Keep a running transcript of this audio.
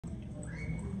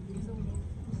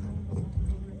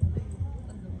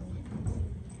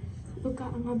Luka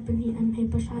anga bani am he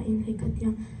pasha in he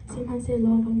katya simhan se lo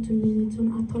wang chun ni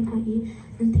chun athon ha I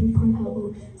nan ting phon ha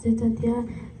u zetatia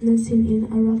nan sin in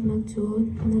arak na chu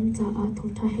nan cha a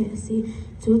thong tha he si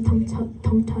chu thong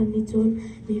tha ni chun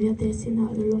mi ya te sin a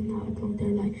lom na atlong der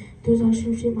lai tu za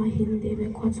shim shim a hin de be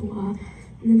khwa chu a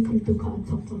nan kham tu kha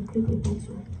chok chok kri pe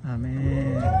chu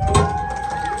amen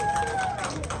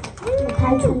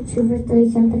Thái chung chư vật tới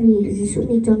giang thân ý dì sụ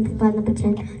ni chôn pipa na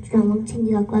pachen chuna mong ching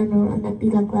di lakwa no anak di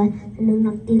lakwa nung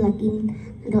nak di lakin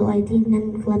do ai di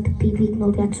nan klap pipi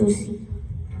no yak so si.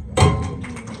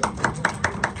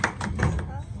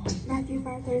 Matthew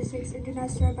 5:36 And do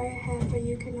not swear by a hand, for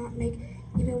you cannot make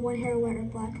even one hair white or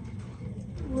black.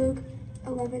 Luke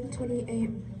 11:28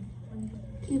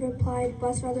 He replied,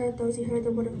 Blessed rather are those who heard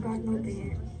the word of God and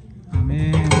obey it.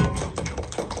 amen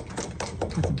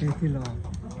it's a baby law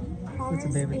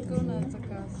Proverbs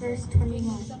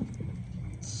 18:21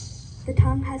 The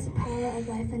tongue has the power of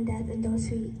life and death, and those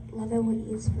who love it will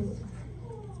eat its fruit.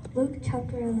 Luke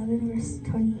chapter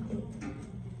 11:28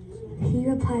 He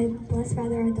replied, Blessed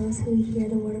rather are those who hear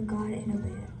the word of God and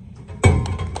obey it.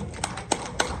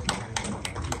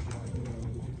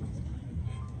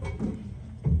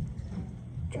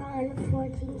 John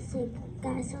 14:6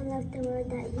 God so loved the world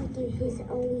that he gave his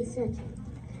only son.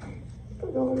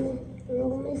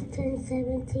 Romans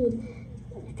 10:17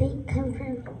 Faith comes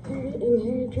from hearing and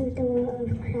hearing through the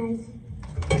word of Christ.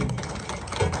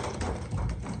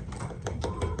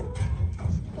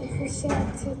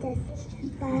 Ephesians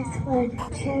 2:5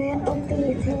 Chariot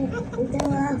obeys him and the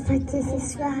law for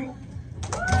Jesus right.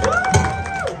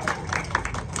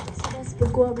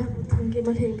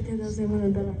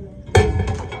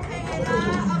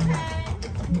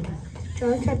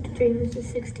 John chapter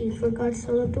 3:16 For God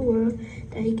so loved the world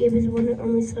that he gave his one and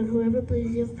only son. Whoever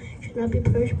believes him should not be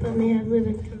perished but may have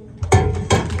living eternal life.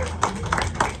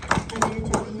 Isaiah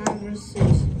chapter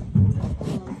 9:6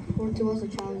 For to us a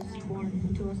child is born,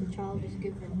 and to us a child is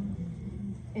given,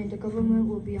 and the government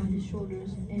will be on his shoulders,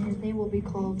 and his name will be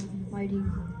called Mighty,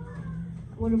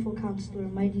 Wonderful Counselor,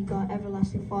 Mighty God,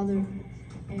 Everlasting Father,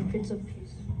 and Prince of Peace.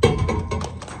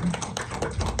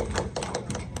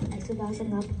 Exodus 5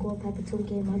 Htun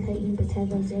Kyaw 3 in 8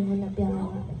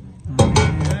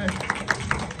 Amen.